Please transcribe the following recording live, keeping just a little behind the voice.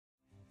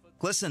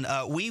Look, listen,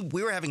 we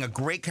were having a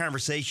great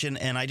conversation,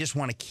 and I just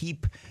want to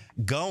keep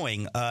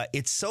going.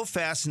 It's so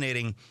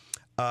fascinating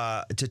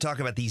to talk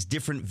about these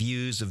different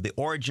views of the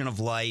origin of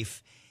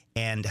life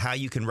and how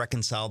you can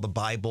reconcile the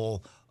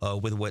Bible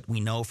with what we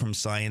know from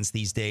science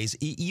these days.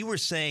 You were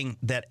saying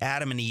that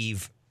Adam and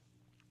Eve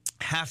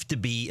have to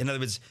be, in other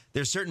words,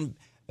 there's certain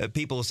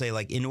people who say,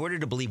 like, in order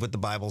to believe what the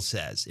Bible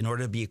says, in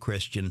order to be a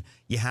Christian,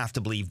 you have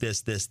to believe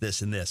this, this,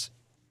 this, and this.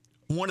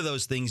 One of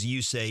those things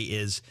you say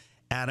is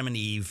Adam and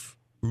Eve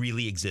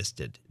really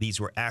existed. These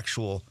were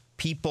actual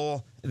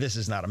people. This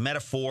is not a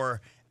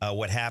metaphor.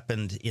 What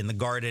happened in the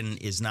garden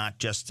is not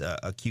just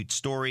a cute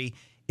story.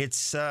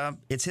 It's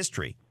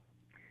history.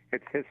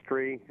 It's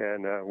history,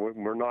 and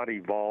we're not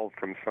evolved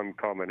from some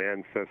common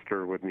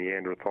ancestor with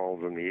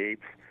Neanderthals and the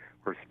apes.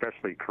 We're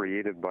specially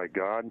created by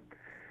God,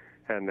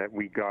 and that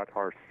we got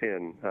our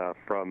sin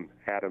from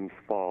Adam's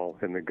fall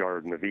in the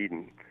Garden of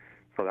Eden.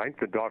 So I think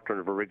the doctrine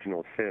of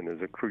original sin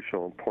is a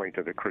crucial point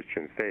of the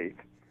Christian faith.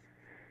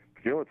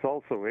 But you know what's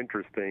also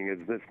interesting is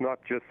it's not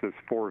just this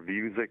 4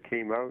 views that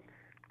came out.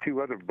 2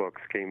 other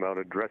books came out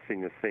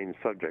addressing the same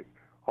subject.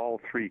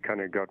 All 3 kind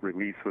of got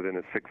released within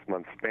a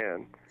 6-month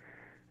span.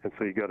 And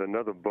so you got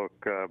another book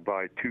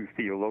by 2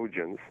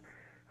 theologians,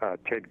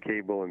 Ted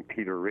Cable and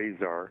Peter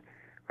Razar,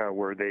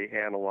 where they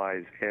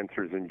analyze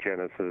Answers in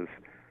Genesis,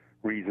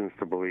 Reasons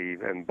to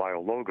Believe, and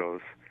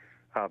BioLogos,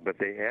 but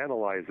they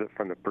analyze it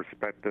from the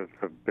perspective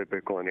of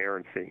biblical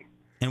inerrancy.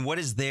 And what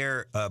is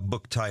their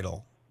book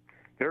title?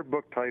 Their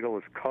book title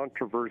is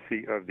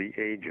Controversy of the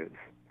Ages.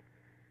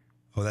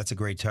 Oh, that's a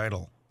great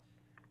title.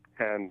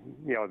 And,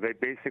 you know, they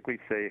basically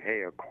say,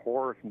 hey, a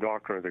core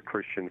doctrine of the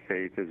Christian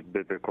faith is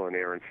biblical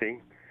inerrancy.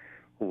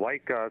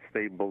 Like us,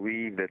 they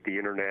believe that the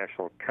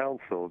International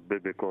Council of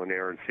Biblical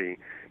Inerrancy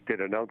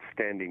did an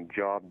outstanding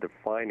job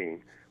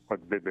defining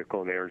what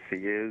biblical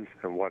inerrancy is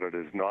and what it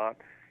is not,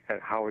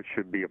 and how it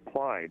should be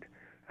applied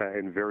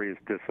in various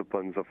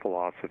disciplines of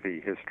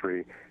philosophy,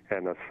 history,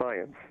 and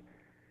science.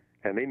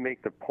 And they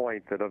make the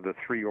point that of the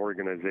 3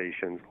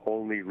 organizations,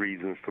 only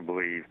Reasons to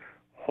Believe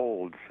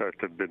holds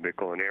to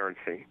biblical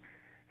inerrancy,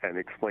 and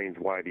explains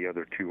why the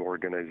other 2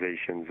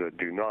 organizations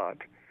do not.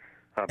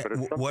 But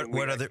it's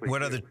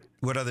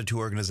what other 2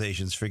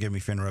 organizations? Forgive me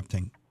for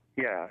interrupting.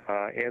 Yeah,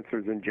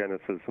 Answers in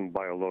Genesis and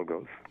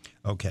BioLogos.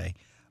 Okay.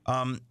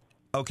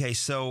 Okay,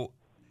 so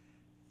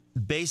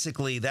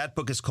basically that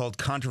book is called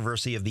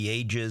Controversy of the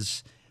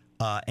Ages,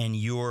 and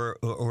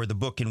the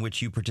book in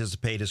which you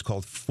participate is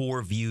called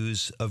 4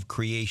 Views of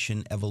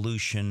Creation,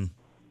 Evolution,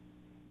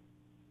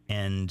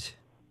 and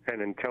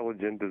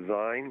Intelligent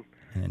Design.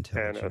 And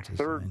a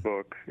third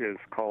book is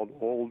called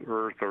Old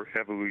Earth or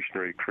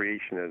Evolutionary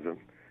Creationism.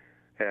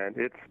 And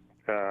it's,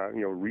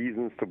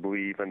 Reasons to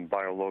Believe and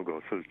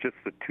BioLogos. So it's just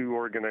the 2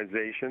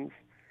 organizations.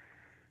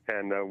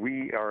 And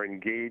we are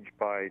engaged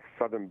by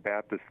Southern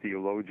Baptist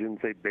theologians.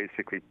 They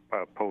basically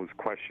pose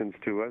questions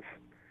to us.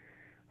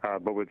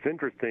 But what's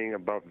interesting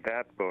about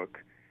that book,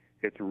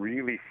 it's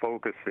really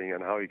focusing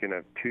on how you can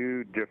have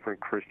 2 different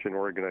Christian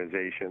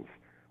organizations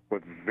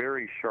with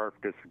very sharp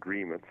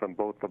disagreements on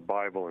both the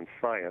Bible and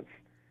science,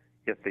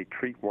 yet they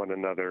treat one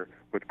another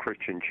with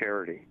Christian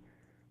charity,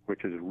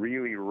 which is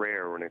really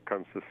rare when it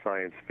comes to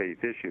science-faith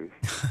issues.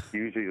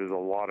 Usually there's a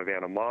lot of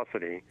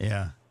animosity.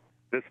 Yeah.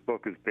 This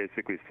book is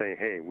basically saying,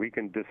 hey, we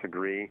can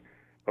disagree,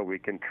 but we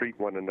can treat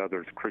one another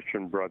as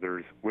Christian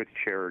brothers with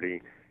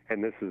charity,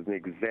 and this is an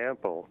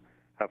example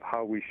of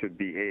how we should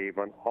behave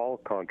on all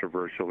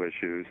controversial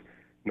issues,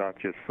 not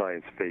just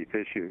science-faith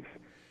issues.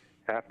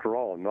 After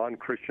all,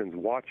 non-Christians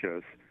watch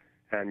us,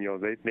 and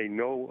they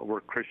know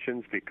we're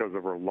Christians because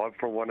of our love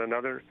for one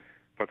another,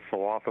 but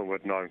so often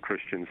what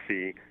non-Christians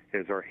see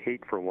is our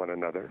hate for one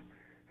another.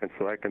 And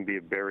so that can be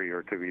a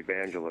barrier to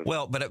evangelism.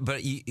 Well,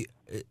 but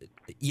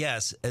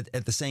yes,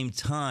 at the same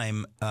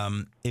time,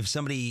 if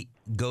somebody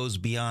goes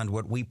beyond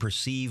what we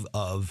perceive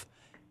of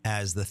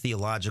as the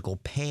theological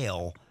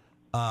pale,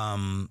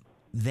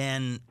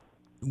 then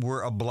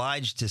we're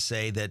obliged to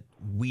say that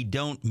we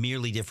don't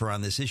merely differ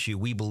on this issue.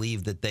 We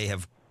believe that they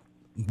have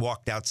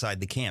walked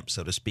outside the camp,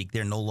 so to speak.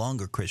 They're no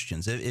longer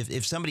Christians.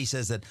 If somebody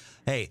says that,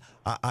 hey,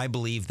 I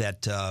believe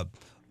that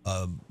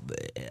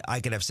I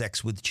could have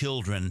sex with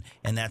children,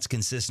 and that's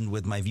consistent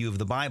with my view of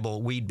the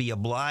Bible, we'd be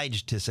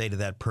obliged to say to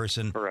that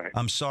person, correct,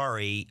 I'm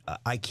sorry,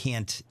 I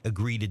can't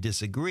agree to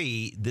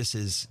disagree. This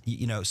is,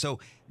 so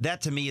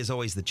that to me is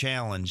always the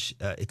challenge,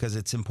 because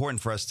it's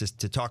important for us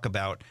to talk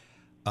about,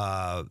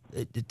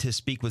 to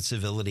speak with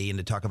civility and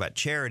to talk about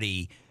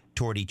charity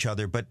toward each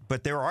other.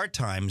 But there are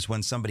times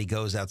when somebody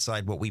goes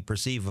outside what we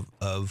perceive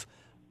of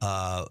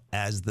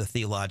as the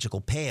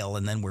theological pale,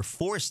 and then we're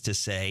forced to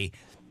say,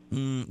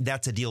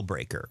 that's a deal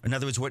breaker. In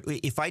other words,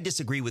 if I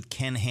disagree with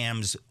Ken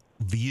Ham's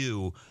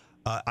view,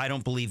 I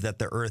don't believe that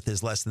the earth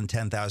is less than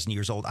 10,000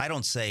 years old. I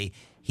don't say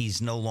he's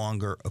no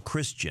longer a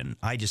Christian.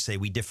 I just say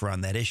we differ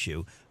on that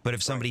issue. But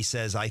if somebody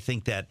says, I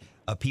think that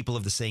people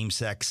of the same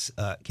sex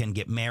can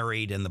get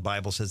married and the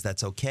Bible says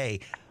that's okay,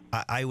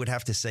 I would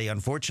have to say,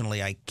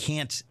 unfortunately, I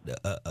can't.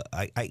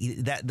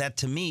 That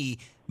to me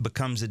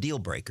becomes a deal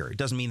breaker. It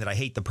doesn't mean that I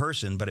hate the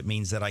person, but it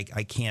means that I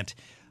can't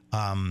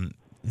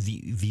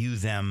view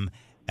them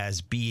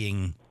as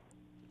being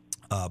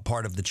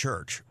part of the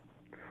church.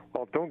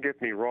 Well, don't get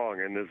me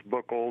wrong. In this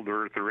book, Old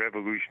Earth or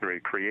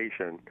Evolutionary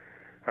Creation,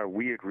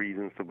 we had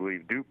reasons to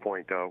believe do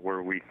point out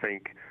where we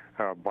think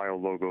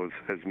BioLogos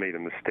has made a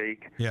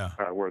mistake,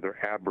 where they're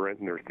aberrant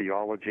in their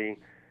theology.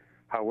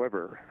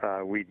 However,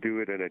 we do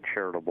it in a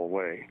charitable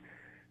way.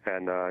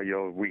 And,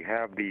 we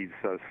have these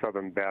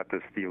Southern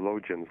Baptist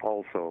theologians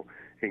also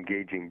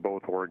engaging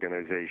both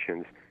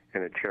organizations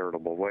in a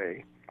charitable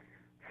way.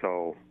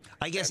 So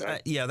I guess,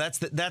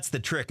 that's the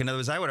trick. In other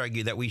words, I would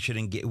argue that we should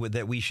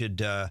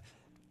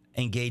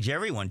engage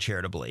everyone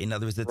charitably. In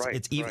other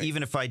words,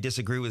 even if I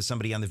disagree with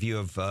somebody on the view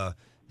of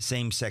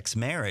same-sex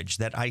marriage,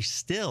 that I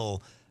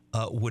still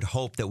would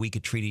hope that we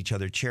could treat each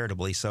other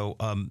charitably. So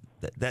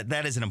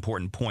that is an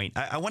important point.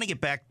 I want to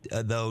get back,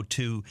 though,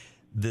 to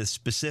the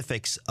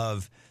specifics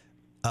of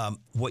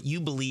what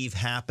you believe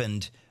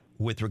happened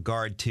with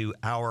regard to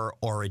our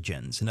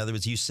origins. In other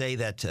words, you say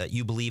that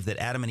you believe that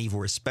Adam and Eve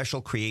were a special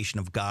creation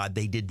of God.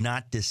 They did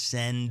not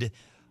descend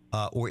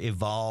or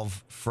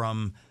evolve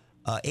from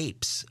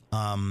apes.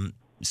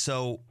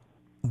 So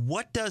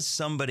what does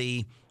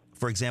somebody,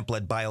 for example,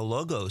 at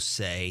BioLogos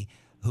say,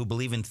 who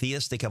believe in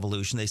theistic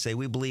evolution? They say,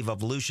 we believe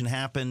evolution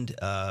happened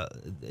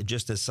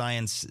just as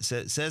science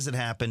says it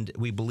happened.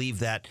 We believe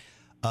that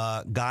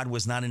God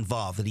was not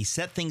involved, that he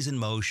set things in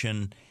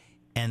motion,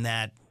 and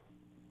that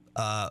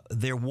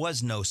there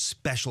was no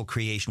special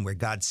creation where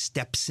God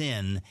steps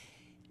in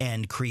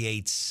and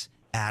creates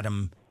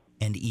Adam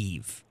and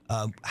Eve.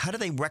 How do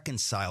they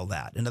reconcile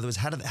that? In other words,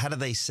 how do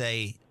they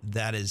say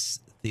that is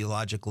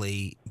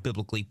theologically,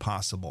 biblically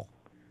possible?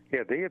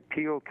 Yeah, they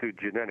appeal to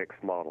genetics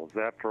models.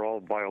 After all,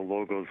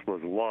 BioLogos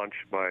was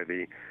launched by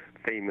the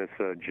famous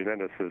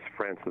geneticist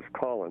Francis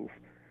Collins.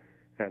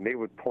 And they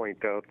would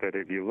point out that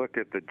if you look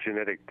at the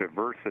genetic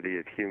diversity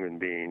of human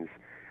beings,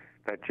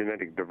 that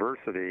genetic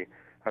diversity,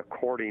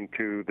 according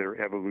to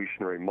their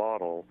evolutionary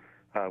model,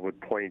 would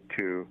point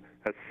to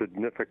a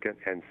significant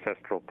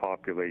ancestral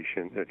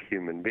population of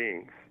human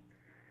beings.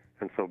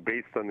 And so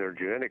based on their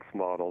genetics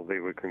model, they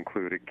would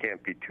conclude it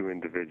can't be two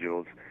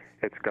individuals,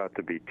 it's got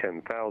to be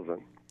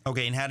 10,000.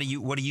 Okay, and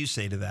what do you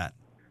say to that?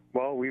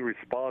 Well, we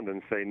respond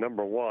and say,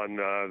 number one,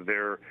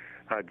 their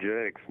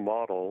genetics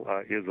model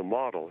is a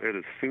model. It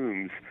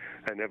assumes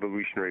an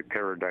evolutionary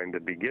paradigm to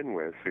begin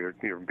with. So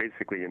you're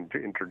basically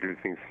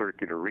introducing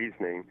circular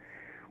reasoning.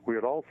 We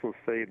would also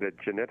say that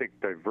genetic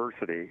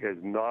diversity is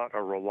not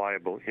a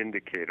reliable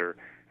indicator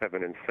of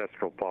an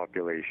ancestral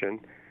population.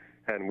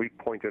 And we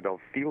pointed out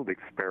field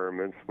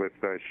experiments with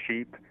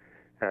sheep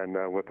and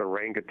with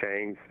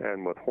orangutans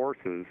and with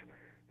horses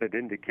that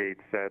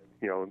indicates that,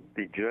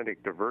 the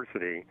genetic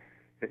diversity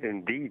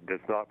indeed does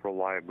not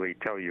reliably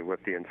tell you what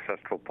the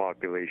ancestral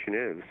population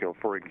is.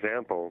 For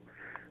example,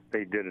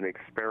 they did an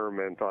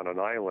experiment on an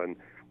island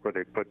where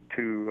they put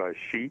two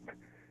sheep.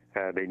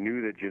 They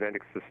knew the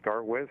genetics to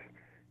start with,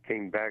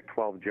 came back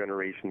 12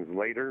 generations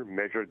later,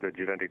 measured the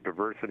genetic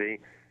diversity,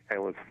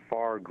 and was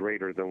far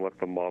greater than what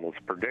the models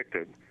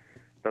predicted.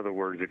 In other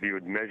words, if you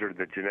had measured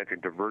the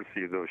genetic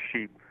diversity of those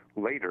sheep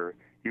later,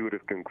 you would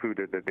have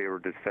concluded that they were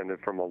descended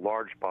from a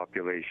large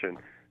population,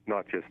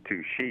 not just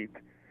two sheep.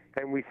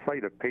 And we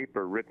cite a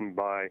paper written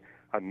by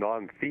a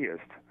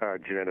non-theist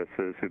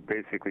geneticist who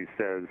basically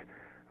says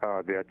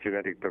that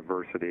genetic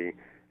diversity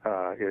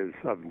is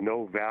of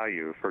no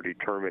value for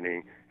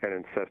determining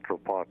an ancestral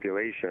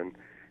population.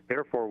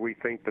 Therefore, we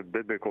think the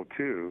biblical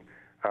too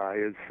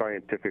is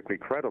scientifically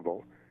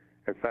credible.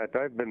 In fact,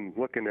 I've been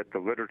looking at the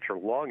literature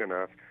long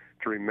enough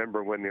to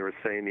remember when they were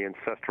saying the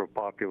ancestral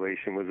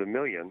population was 1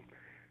 million.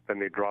 Then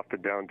they dropped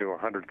it down to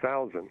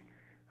 100,000.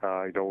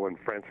 When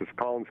Francis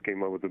Collins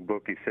came out with the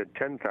book, he said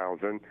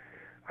 10,000.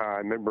 I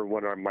remember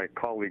when my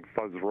colleague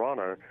Fuzz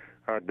Rana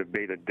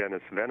debated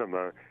Dennis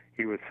Venema,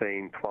 he was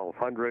saying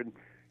 1,200,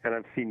 and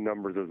I've seen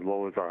numbers as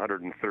low as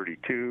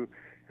 132.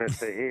 And I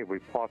say, hey, if we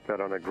plot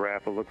that on a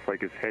graph, it looks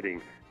like it's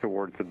heading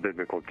towards the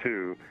biblical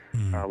too.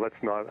 Let's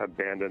not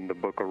abandon the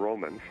book of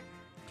Romans.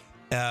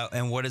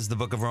 And what does the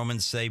book of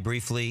Romans say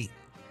briefly?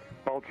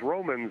 Well, it's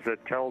Romans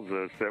that tells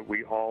us that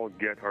we all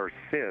get our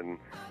sin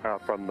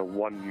from the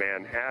one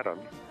man Adam,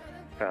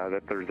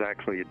 that there's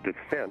actually a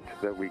descent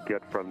that we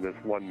get from this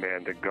one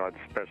man that God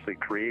specially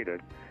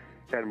created.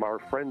 And our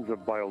friends of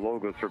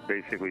BioLogos are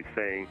basically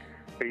saying,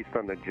 based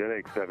on the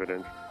genetics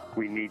evidence,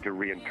 we need to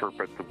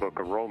reinterpret the book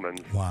of Romans.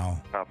 Wow.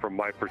 From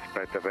my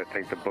perspective, I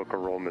think the book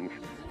of Romans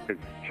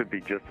should be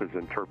just as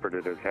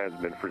interpreted as has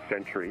been for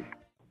centuries.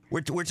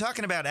 We're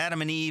talking about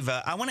Adam and Eve.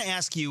 I want to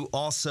ask you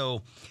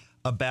also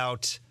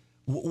about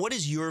what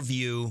is your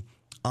view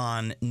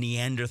on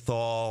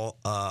Neanderthal?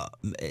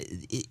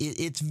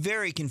 It's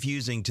very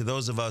confusing to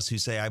those of us who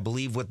say, I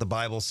believe what the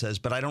Bible says,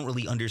 but I don't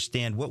really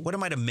understand. What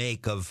am I to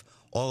make of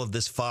all of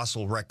this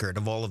fossil record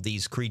of all of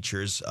these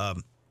creatures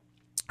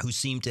who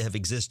seem to have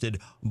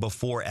existed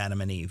before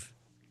Adam and Eve?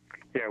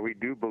 Yeah, we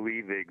do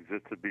believe they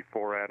existed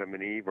before Adam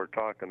and Eve. We're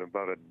talking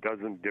about a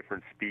dozen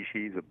different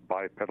species of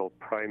bipedal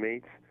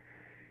primates.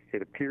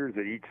 it appears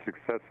that each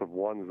successive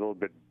one is a little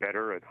bit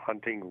better at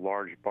hunting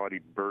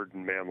large-bodied bird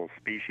and mammal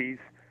species,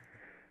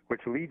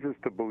 which leads us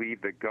to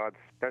believe that God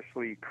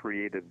specially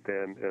created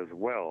them as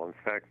well. In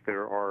fact,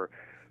 there are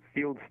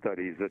field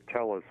studies that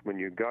tell us when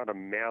you got a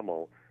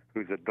mammal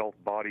whose adult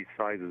body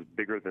size is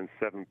bigger than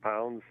 7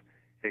 pounds,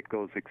 it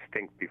goes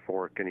extinct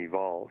before it can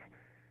evolve.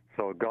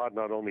 So God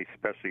not only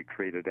specially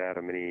created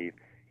Adam and Eve,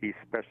 he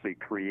specially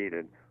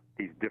created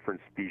these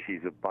different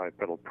species of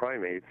bipedal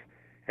primates,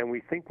 and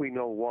we think we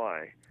know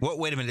why. Well,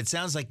 wait a minute. It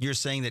sounds like you're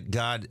saying that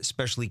God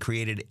specially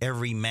created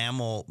every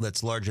mammal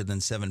that's larger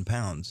than 7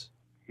 pounds.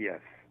 Yes.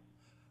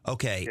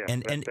 Okay,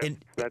 yes,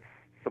 that's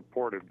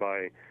supported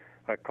by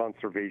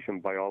conservation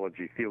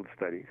biology field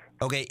studies.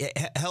 Okay,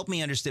 help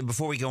me understand,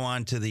 before we go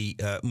on to the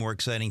more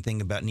exciting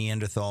thing about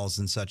Neanderthals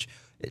and such,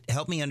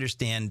 help me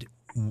understand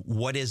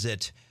what is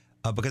it,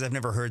 because I've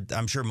never heard,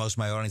 I'm sure most of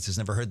my audience has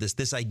never heard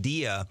this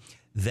idea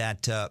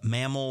that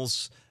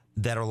mammals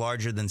that are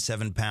larger than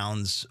 7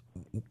 pounds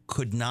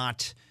could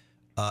not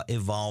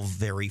evolve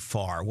very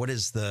far. What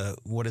is the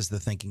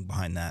thinking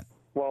behind that?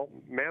 Well,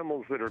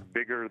 mammals that are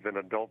bigger than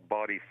adult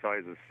body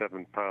size of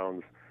 7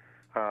 pounds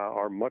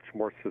are much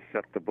more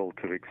susceptible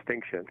to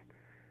extinction.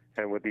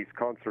 And what these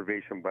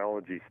conservation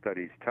biology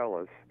studies tell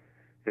us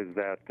is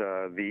that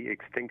the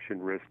extinction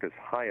risk is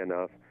high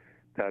enough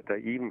that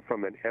even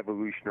from an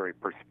evolutionary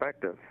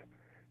perspective,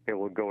 it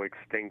will go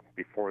extinct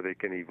before they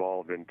can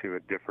evolve into a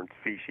different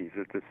species.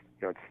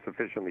 It's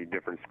sufficiently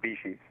different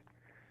species.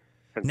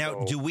 And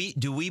now, do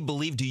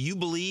you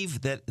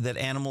believe that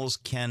animals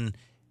can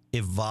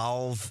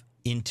evolve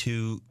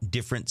into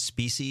different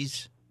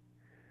species?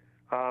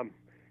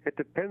 It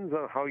depends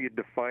on how you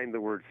define the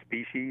word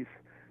species.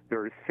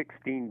 There are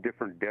 16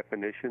 different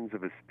definitions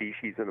of a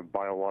species in a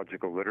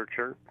biological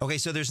literature. Okay,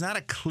 so there's not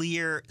a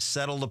clear,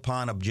 settled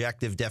upon,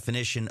 objective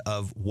definition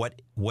of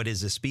what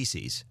is a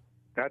species.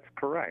 That's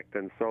correct.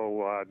 And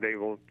so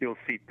you'll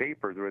see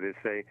papers where they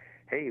say,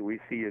 hey, we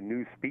see a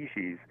new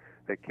species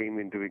that came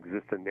into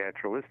existence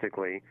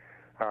naturalistically,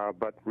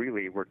 but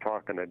really we're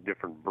talking a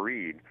different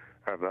breed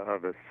of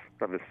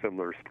a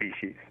similar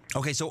species.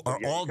 Okay, so are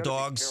all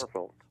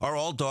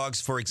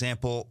dogs, for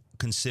example,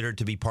 considered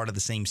to be part of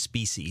the same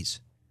species?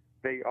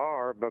 They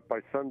are, but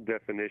by some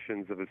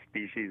definitions of a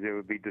species, they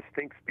would be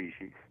distinct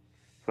species.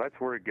 So that's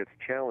where it gets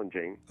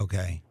challenging.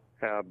 Okay.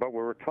 But when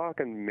we're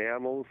talking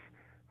mammals,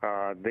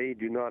 they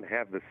do not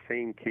have the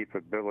same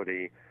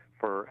capability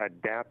for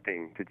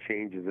adapting to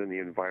changes in the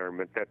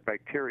environment that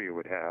bacteria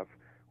would have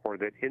or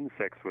that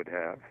insects would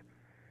have.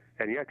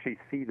 And you actually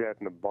see that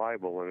in the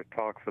Bible when it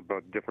talks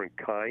about different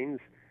kinds.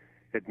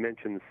 It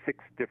mentions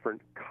 6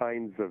 different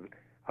kinds of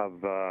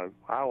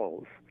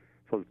owls.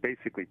 So it's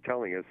basically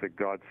telling us that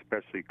God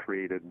specially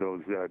created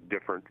those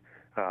different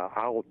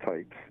owl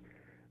types.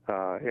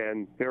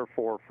 And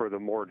therefore, for the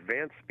more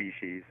advanced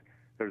species,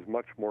 there's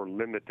much more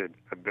limited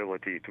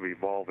ability to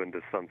evolve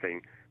into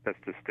something that's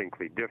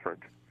distinctly different.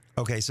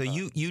 Okay, so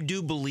you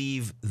do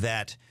believe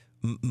that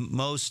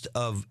most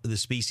of the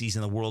species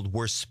in the world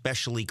were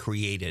specially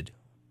created?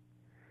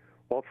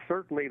 Well,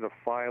 certainly the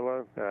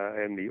phyla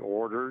and the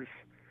orders,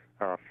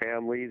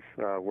 families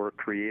were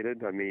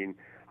created. I mean,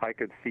 I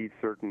could see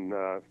certain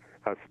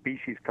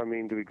species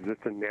coming into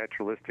existence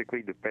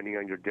naturalistically, depending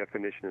on your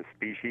definition of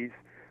species,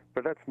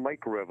 but that's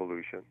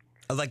microevolution.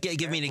 Like,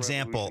 give me an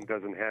example.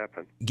 Doesn't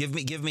happen.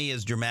 Give me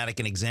as dramatic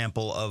an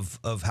example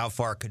of how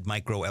far could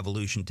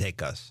microevolution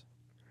take us.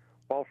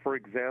 Well, for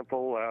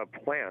example,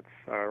 plants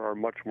are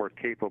much more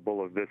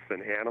capable of this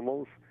than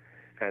animals,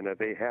 and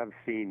they have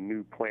seen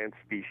new plant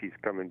species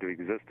come into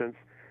existence.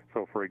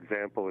 So, for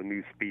example, a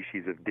new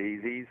species of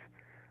daisies,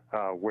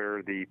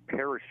 where the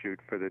parachute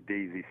for the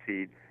daisy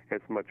seed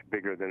is much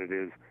bigger than it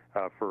is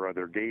for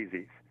other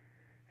daisies.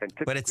 And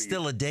but it's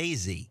still a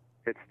daisy.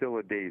 It's still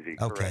a daisy,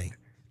 okay. Correct.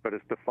 But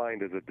it's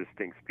defined as a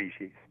distinct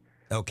species.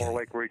 Okay. Or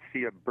like where you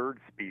see a bird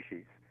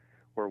species,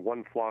 where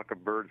one flock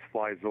of birds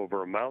flies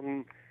over a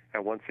mountain,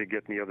 and once they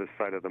get on the other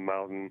side of the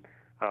mountain,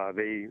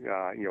 they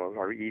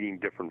are eating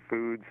different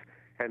foods,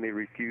 and they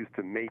refuse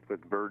to mate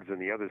with birds on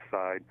the other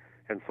side,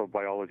 and so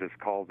biologists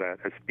call that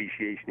a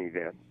speciation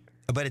event.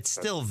 But it's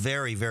still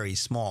very, very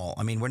small.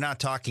 I mean, we're not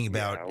talking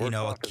about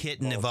a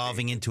kitten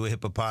evolving into a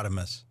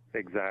hippopotamus.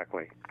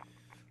 Exactly.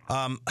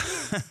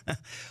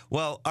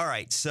 Well, all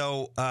right.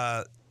 So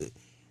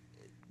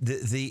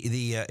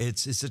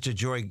it's such a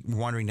joy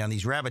wandering down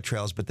these rabbit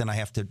trails, but then I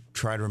have to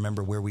try to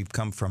remember where we've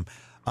come from.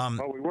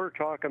 Well, we were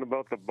talking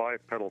about the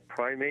bipedal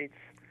primates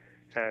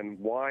and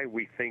why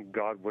we think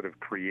God would have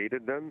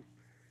created them.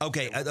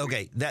 Okay.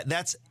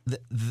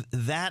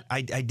 That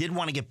I did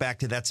want to get back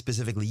to that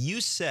specifically. You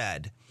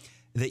said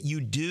that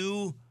you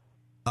do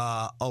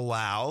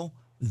allow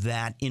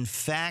that, in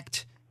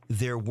fact,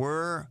 there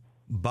were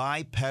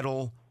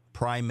bipedal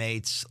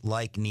primates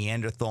like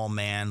Neanderthal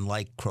man,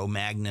 like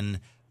Cro-Magnon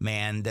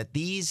man, that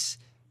these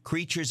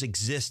creatures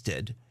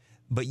existed,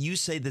 but you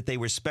say that they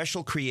were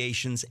special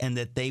creations and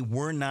that they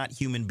were not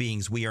human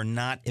beings. We are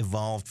not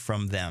evolved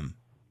from them.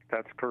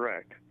 That's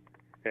correct.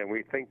 And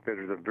we think that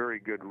there's a very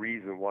good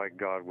reason why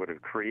God would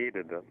have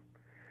created them.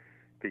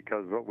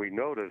 because what we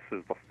notice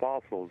is the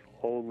fossils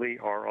only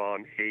are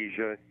on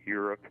Asia,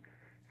 Europe,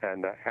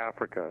 and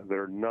Africa.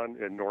 There are none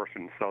in North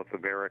and South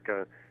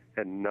America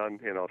and none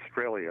in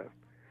Australia.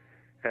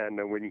 And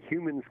when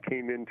humans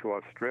came into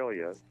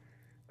Australia,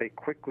 they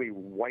quickly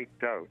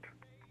wiped out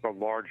the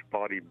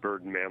large-bodied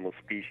bird and mammal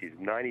species,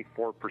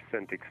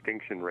 94%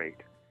 extinction rate.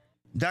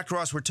 Dr.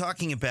 Ross, we're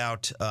talking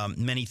about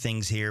many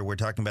things here. We're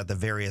talking about the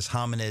various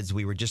hominids.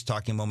 We were just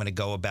talking a moment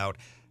ago about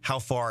how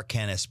far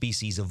can a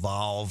species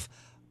evolve.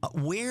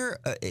 Where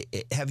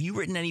have you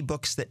written any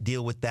books that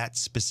deal with that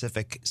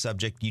specific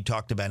subject? You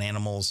talked about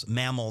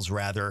mammals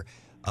rather,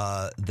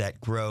 that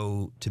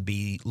grow to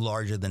be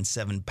larger than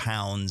 7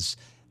 pounds,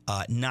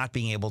 not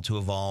being able to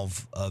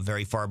evolve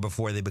very far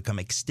before they become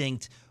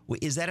extinct.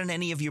 Is that in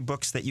any of your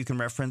books that you can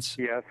reference?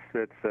 Yes,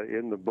 it's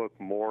in the book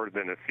More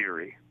Than a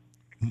Theory.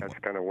 That's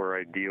kind of where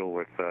I deal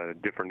with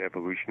different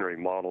evolutionary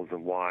models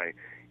and why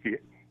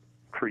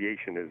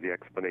creation is the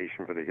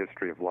explanation for the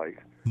history of life.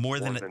 More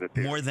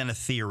than a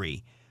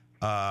theory.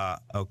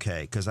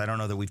 Okay, because I don't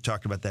know that we've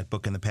talked about that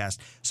book in the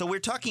past. So we're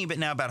talking a bit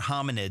now about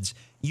hominids.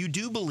 You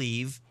do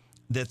believe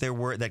that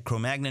that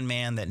Cro-Magnon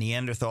man, that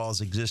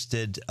Neanderthals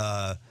existed,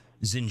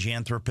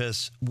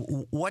 Zinjanthropus.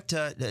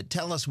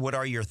 Tell us, what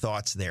are your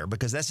thoughts there?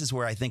 Because this is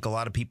where I think a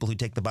lot of people who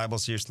take the Bible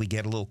seriously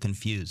get a little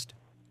confused.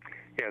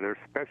 Yeah, they're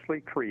specially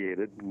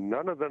created.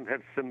 None of them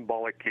have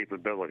symbolic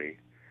capability.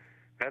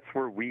 That's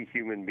where we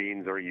human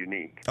beings are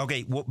unique.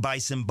 Okay, well, by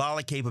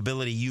symbolic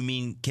capability, you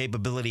mean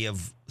capability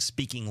of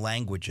speaking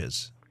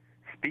languages?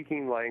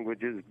 Speaking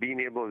languages, being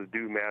able to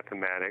do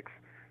mathematics,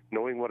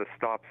 knowing what a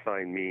stop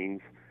sign means,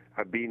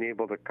 being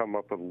able to come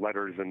up with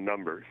letters and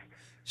numbers.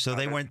 So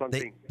they weren't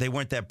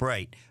that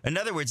bright. In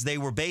other words, they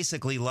were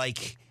basically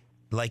like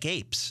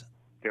apes.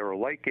 They were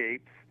like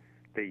apes.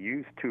 They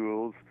used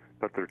tools,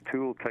 but their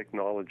tool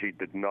technology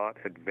did not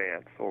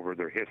advance over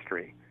their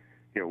history.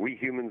 You know, we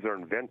humans are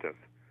inventive.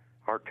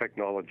 Our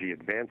technology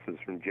advances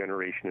from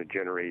generation to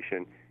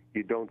generation.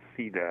 You don't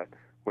see that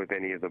with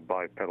any of the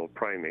bipedal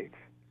primates.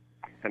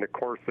 And of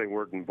course, they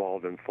weren't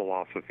involved in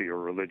philosophy or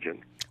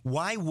religion.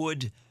 Why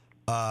would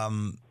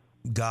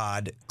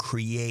God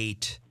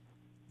create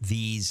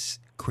these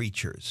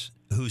creatures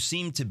who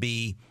seem to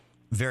be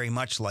very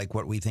much like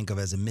what we think of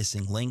as a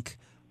missing link?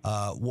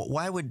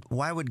 Why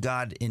would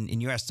God, in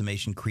your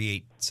estimation,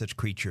 create such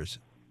creatures?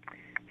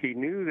 He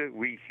knew that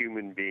we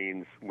human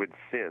beings would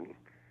sin.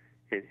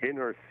 In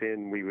our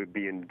sin, we would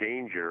be in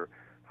danger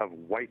of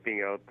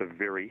wiping out the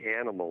very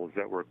animals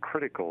that were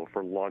critical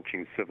for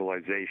launching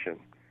civilization.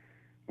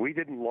 We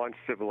didn't launch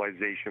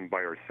civilization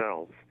by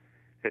ourselves.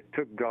 It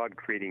took God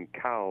creating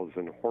cows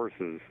and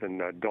horses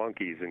and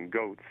donkeys and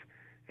goats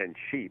and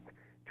sheep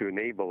to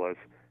enable us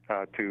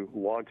to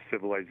launch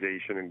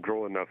civilization and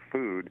grow enough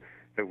food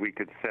that we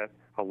could set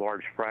a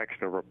large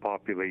fraction of our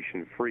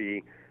population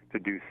free to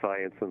do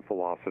science and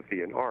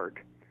philosophy and art.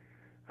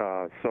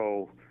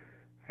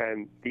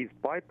 And these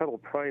bipedal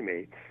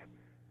primates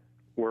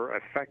were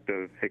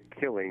effective at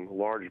killing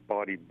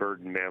large-bodied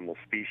bird and mammal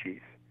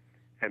species.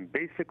 And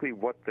basically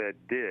what that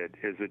did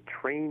is it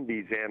trained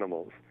these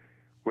animals.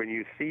 When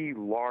you see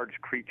large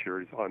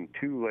creatures on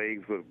 2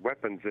 legs with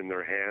weapons in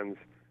their hands,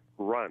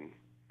 run.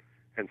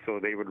 And so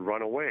they would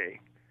run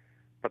away.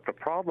 But the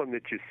problem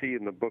that you see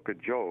in the book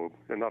of Job,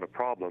 and not a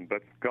problem,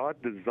 but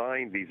God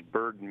designed these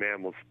bird and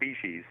mammal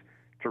species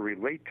to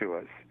relate to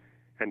us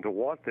and to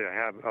want to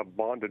have a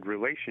bonded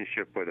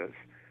relationship with us.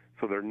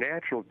 So their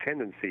natural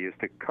tendency is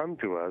to come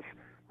to us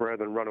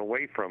rather than run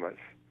away from us.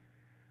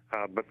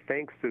 But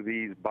thanks to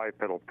these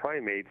bipedal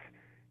primates,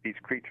 these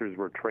creatures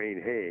were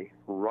trained, hey,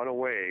 run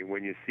away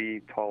when you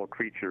see tall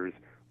creatures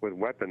with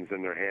weapons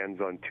in their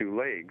hands on 2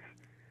 legs.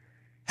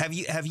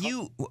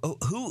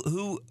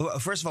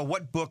 First of all,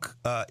 what book,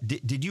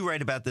 did you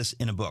write about this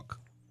in a book?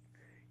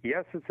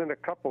 Yes, it's in a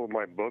couple of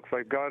my books.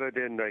 I've got it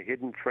in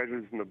Hidden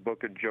Treasures in the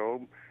Book of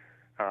Job.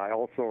 I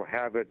also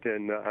have it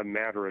in A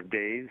Matter of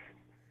Days.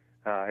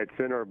 It's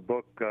in our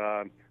book,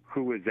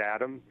 Who is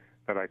Adam,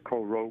 that I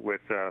co-wrote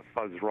with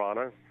Fuzz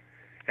Rana.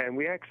 And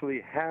we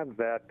actually have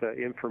that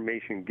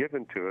information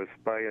given to us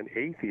by an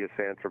atheist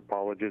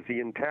anthropologist,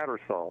 Ian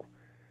Tattersall.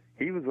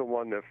 He was the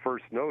one that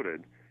first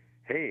noted,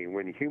 hey,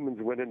 when humans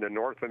went into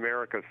North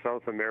America,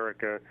 South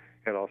America,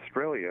 and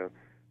Australia,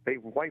 they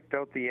wiped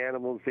out the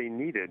animals they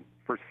needed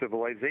for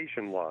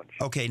civilization launch.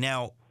 Okay,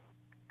 now,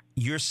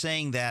 you're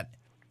saying that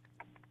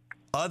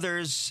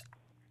others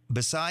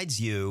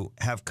besides you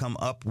have come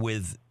up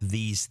with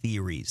these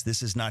theories.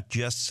 This is not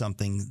just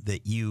something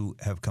that you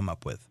have come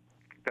up with.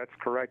 That's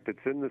correct. It's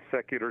in the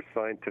secular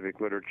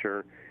scientific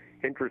literature.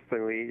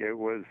 Interestingly, it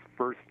was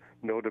first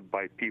noted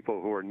by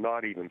people who are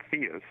not even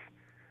theists,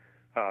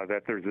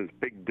 that there's this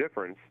big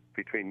difference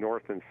between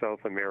North and South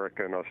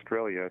America and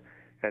Australia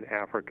and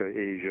Africa,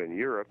 Asia, and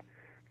Europe.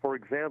 For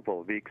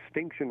example, the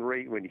extinction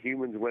rate when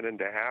humans went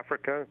into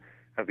Africa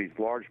of these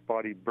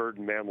large-bodied bird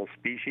and mammal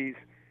species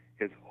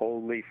is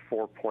only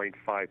 4.5%.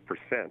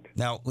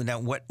 Now,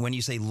 when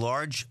you say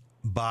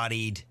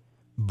large-bodied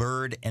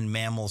bird and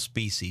mammal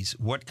species,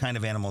 what kind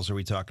of animals are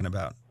we talking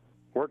about?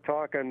 We're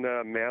talking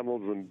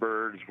mammals and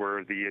birds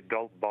where the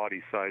adult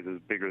body size is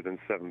bigger than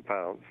 7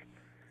 pounds.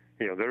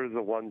 They're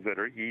the ones that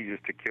are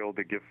easiest to kill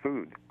to get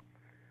food.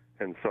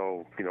 And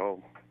so,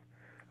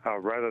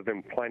 rather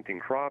than planting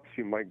crops,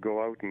 you might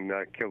go out and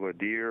kill a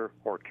deer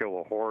or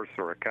kill a horse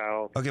or a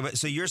cow. Okay, but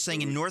so you're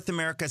saying in North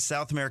America,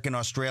 South America, and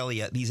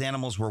Australia, these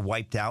animals were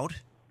wiped out?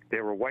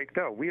 They were wiped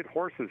out. We had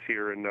horses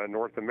here in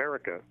North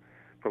America,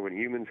 but when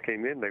humans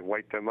came in, they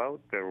wiped them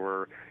out. There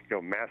were,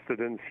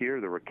 mastodons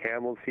here. There were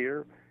camels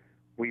here.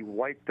 We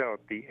wiped out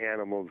the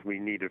animals we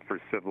needed for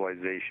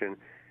civilization.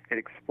 It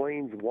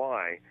explains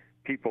why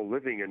people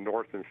living in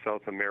North and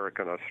South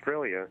America and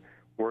Australia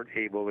weren't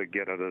able to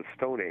get out of the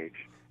Stone Age.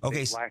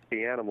 Okay. They lacked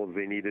the animals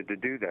they needed to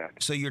do that.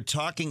 So you're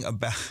talking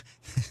about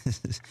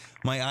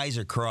my eyes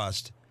are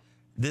crossed.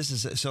 This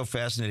is so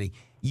fascinating.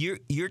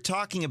 You're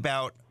talking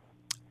about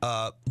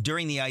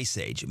during the Ice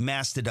Age,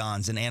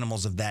 mastodons and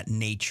animals of that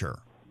nature,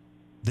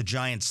 the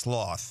giant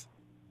sloth.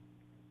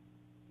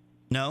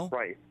 No?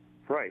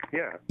 Right,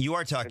 yeah. You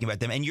are talking about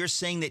them, and you're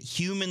saying that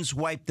humans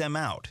wiped them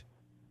out.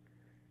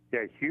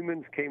 Yeah,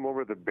 humans came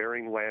over the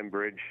Bering Land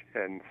Bridge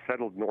and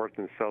settled North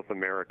and South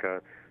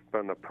America, but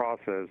in the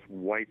process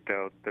wiped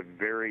out the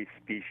very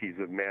species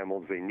of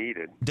mammals they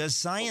needed. Does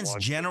science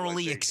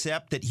generally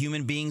accept that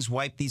human beings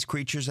wiped these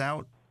creatures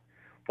out?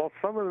 Well,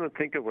 some of them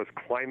think it was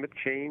climate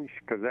change,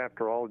 because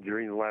after all,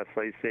 during the last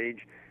ice age,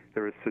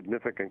 there was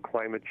significant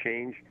climate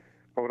change.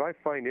 But what I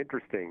find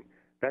interesting,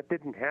 that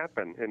didn't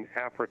happen in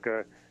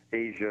Africa,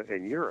 Asia,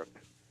 and Europe.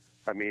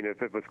 I mean,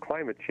 if it was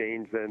climate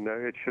change, then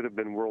it should have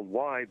been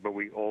worldwide, but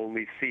we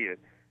only see it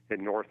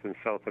in North and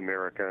South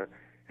America.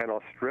 And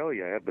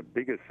Australia had the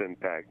biggest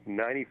impact,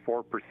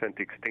 94%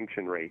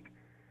 extinction rate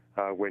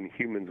when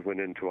humans went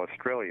into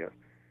Australia.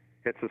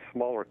 It's a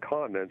smaller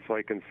continent, so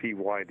I can see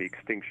why the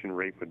extinction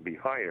rate would be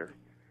higher.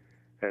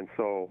 And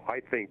so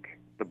I think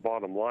the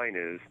bottom line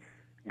is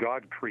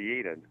God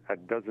created a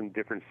dozen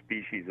different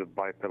species of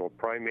bipedal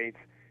primates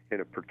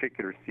in a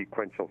particular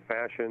sequential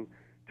fashion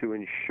to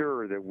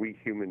ensure that we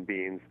human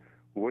beings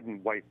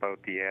wouldn't wipe out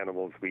the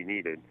animals we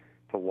needed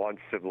to launch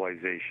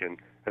civilization,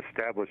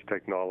 establish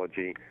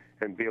technology,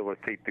 and be able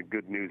to take the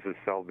good news of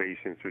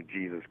salvation through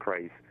Jesus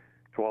Christ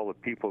to all the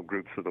people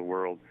groups of the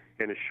world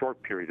in a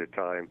short period of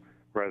time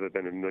rather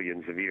than in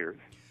millions of years.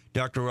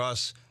 Dr.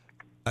 Ross,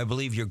 I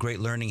believe your great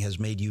learning has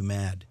made you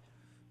mad.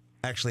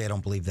 Actually, I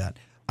don't believe that.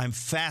 I'm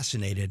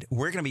fascinated.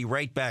 We're going to be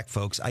right back,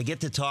 folks. I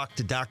get to talk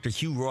to Dr.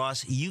 Hugh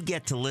Ross. You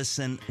get to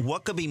listen.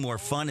 What could be more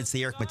fun? It's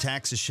the Eric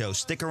Metaxas Show.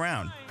 Stick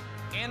around.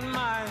 In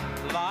my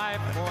life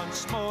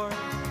once more,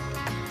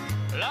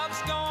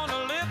 love's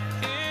gonna live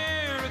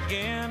here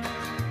again.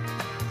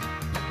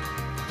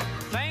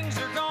 Things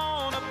are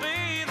gonna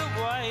be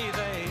the way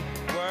they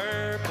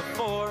were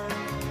before.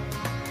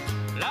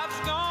 Love's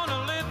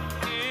gonna live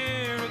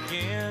here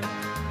again.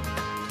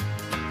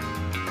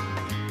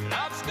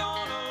 Love's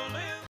gonna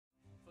live.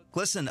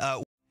 Listen,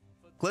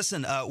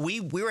 we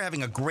were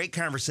having a great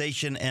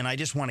conversation, and I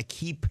just want to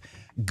keep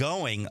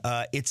going.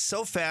 It's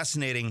so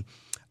fascinating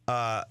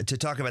to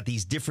talk about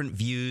these different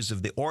views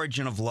of the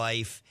origin of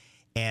life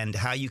and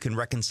how you can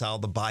reconcile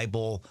the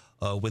Bible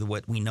with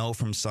what we know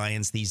from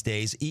science these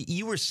days.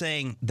 You were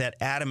saying that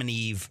Adam and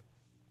Eve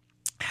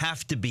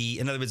have to be,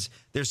 in other words,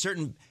 there's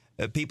certain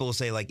people who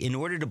say, like, in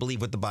order to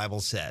believe what the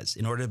Bible says,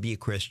 in order to be a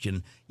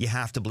Christian, you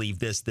have to believe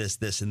this, this,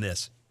 this, and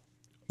this.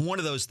 One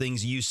of those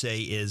things you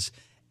say is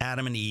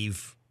Adam and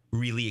Eve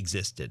really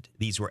existed.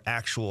 These were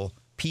actual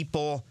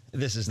people.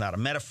 This is not a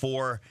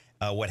metaphor.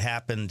 What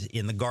happened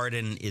in the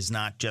garden is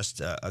not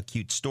just a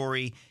cute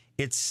story.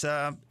 It's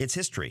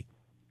history.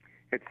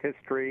 It's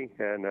history,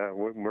 and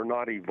we're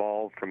not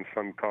evolved from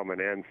some common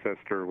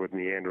ancestor with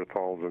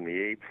Neanderthals and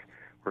the apes.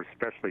 We're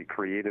specially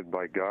created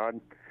by God,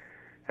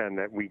 and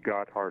that we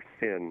got our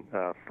sin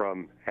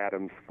from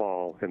Adam's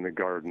fall in the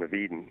Garden of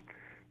Eden.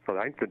 So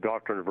I think the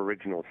doctrine of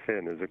original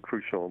sin is a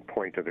crucial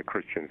point of the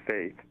Christian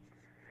faith.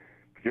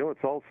 But you know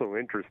what's also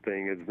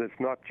interesting is it's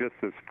not just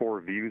this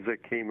 4 views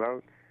that came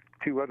out.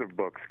 2 other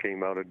books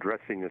came out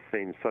addressing the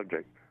same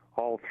subject.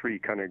 All 3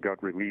 kind of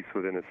got released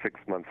within a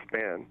 6-month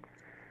span.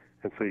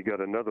 And so you got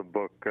another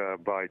book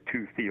by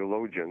 2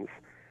 theologians,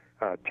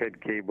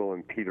 Ted Cable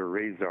and Peter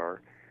Razar,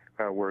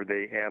 where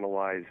they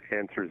analyze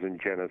Answers in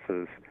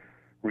Genesis,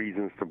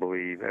 Reasons to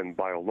Believe, and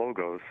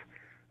BioLogos,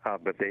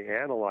 but they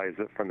analyze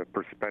it from the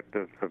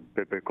perspective of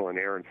biblical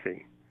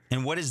inerrancy.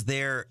 And what is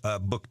their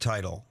book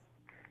title?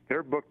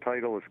 Their book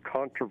title is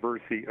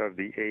Controversy of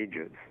the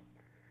Ages.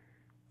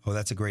 Oh,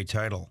 that's a great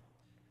title.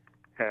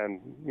 And,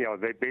 you know,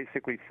 they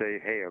basically say,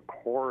 hey, a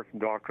core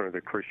doctrine of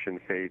the Christian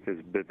faith is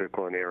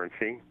biblical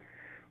inerrancy.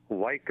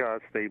 Like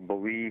us, they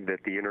believe that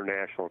the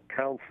International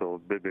Council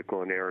of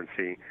Biblical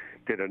Inerrancy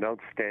did an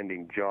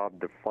outstanding job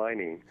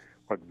defining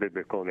what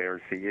biblical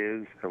inerrancy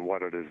is and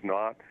what it is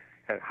not,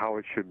 and how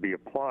it should be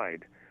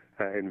applied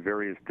in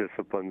various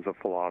disciplines of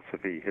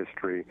philosophy,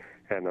 history,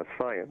 and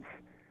science.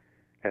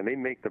 And they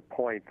make the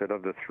point that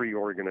of the 3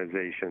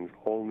 organizations,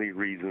 only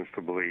Reasons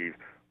to Believe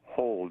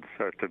holds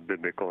to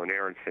biblical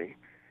inerrancy,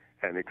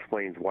 and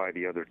explains why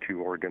the other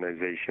 2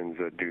 organizations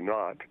do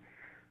not.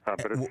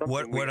 But it's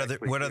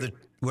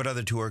what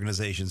other two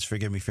organizations?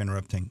 Forgive me for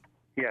interrupting.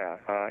 Yeah,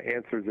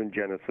 Answers in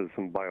Genesis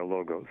and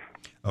BioLogos.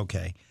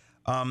 Okay.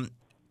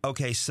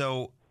 Okay,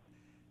 so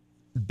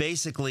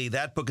basically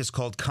that book is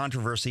called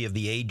Controversy of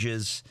the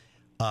Ages,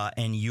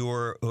 and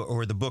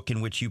the book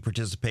in which you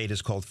participate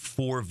is called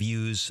Four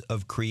Views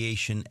of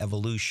Creation,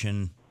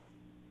 Evolution,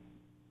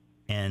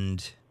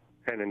 and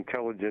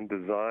Intelligent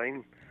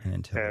Design.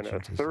 And a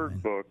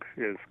third book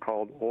is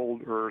called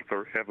Old Earth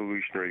or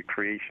Evolutionary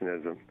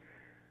Creationism.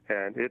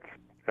 And it's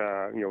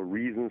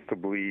reasons to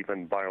believe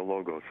in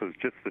BioLogos. So it's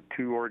just the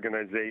two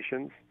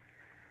organizations.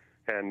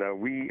 And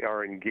we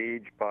are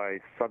engaged by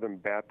Southern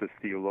Baptist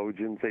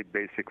theologians. They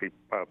basically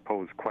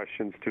pose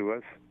questions to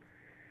us.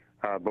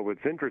 But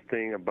what's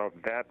interesting about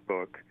that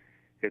book,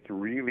 it's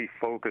really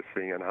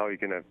focusing on how you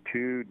can have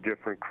two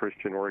different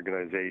Christian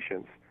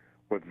organizations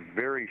with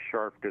very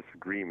sharp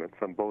disagreements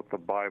on both the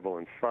Bible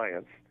and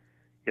science,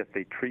 yet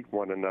they treat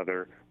one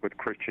another with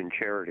Christian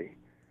charity,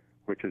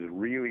 which is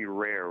really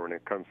rare when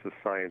it comes to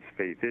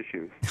science-faith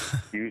issues.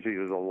 Usually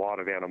there's a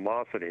lot of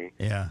animosity.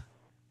 Yeah.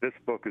 This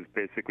book is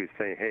basically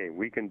saying, hey,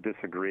 we can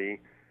disagree,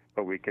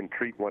 but we can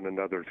treat one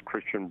another as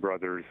Christian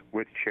brothers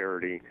with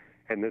charity,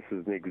 and this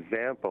is an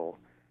example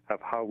of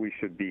how we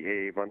should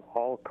behave on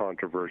all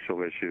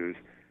controversial issues,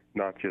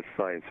 not just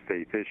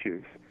science-faith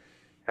issues.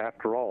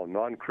 After all,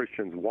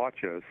 non-Christians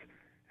watch us,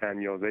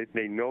 and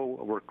they know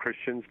we're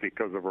Christians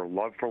because of our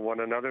love for one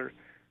another,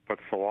 but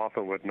so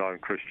often what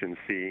non-Christians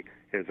see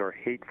is our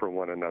hate for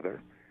one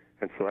another.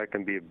 And so that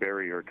can be a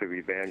barrier to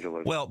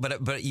evangelism. Well,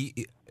 but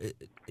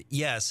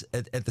yes,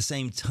 at the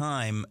same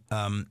time,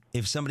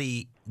 if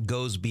somebody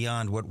goes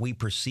beyond what we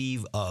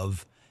perceive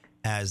of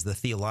as the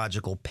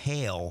theological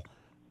pale,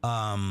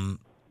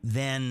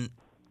 then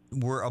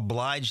we're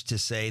obliged to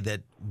say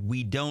that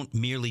we don't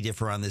merely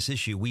differ on this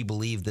issue. We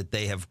believe that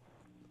they have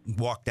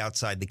walked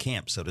outside the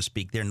camp, so to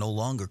speak. They're no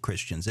longer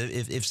Christians.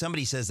 If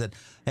somebody says that,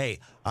 hey,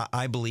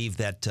 I believe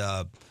that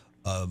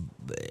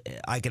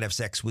I could have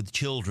sex with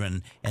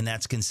children, and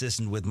that's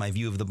consistent with my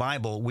view of the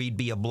Bible, we'd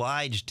be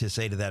obliged to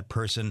say to that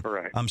person,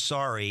 correct, I'm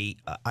sorry,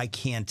 I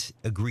can't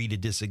agree to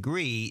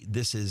disagree.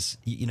 This is,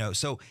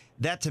 so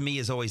that to me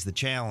is always the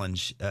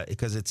challenge,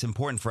 because it's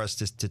important for us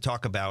to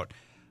talk about,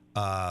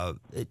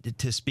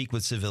 to speak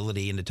with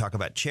civility and to talk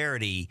about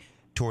charity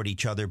toward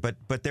each other.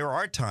 But there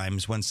are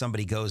times when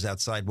somebody goes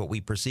outside what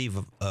we perceive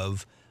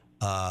of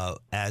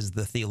as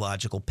the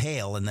theological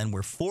pale, and then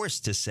we're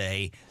forced to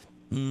say,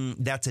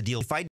 that's a deal. If I